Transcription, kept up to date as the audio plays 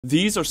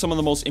These are some of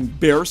the most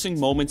embarrassing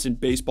moments in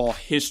baseball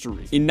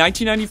history. In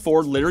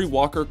 1994, Larry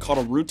Walker caught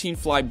a routine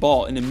fly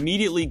ball and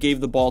immediately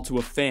gave the ball to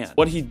a fan.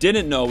 What he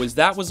didn't know is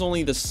that was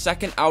only the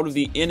second out of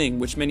the inning,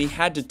 which meant he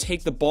had to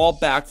take the ball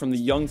back from the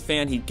young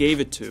fan he gave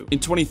it to. In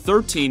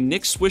 2013,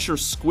 Nick Swisher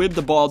squibbed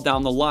the ball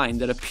down the line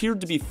that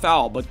appeared to be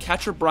foul, but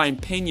catcher Brian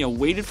Pena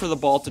waited for the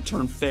ball to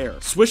turn fair.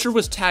 Swisher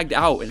was tagged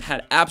out and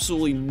had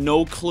absolutely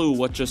no clue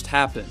what just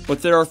happened.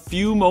 But there are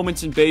few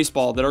moments in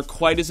baseball that are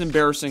quite as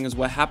embarrassing as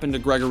what happened to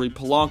Gregory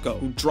Polanco,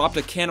 who dropped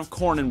a can of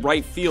corn in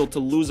right field to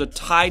lose a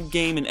tied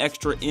game in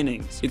extra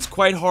innings. It's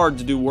quite hard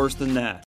to do worse than that.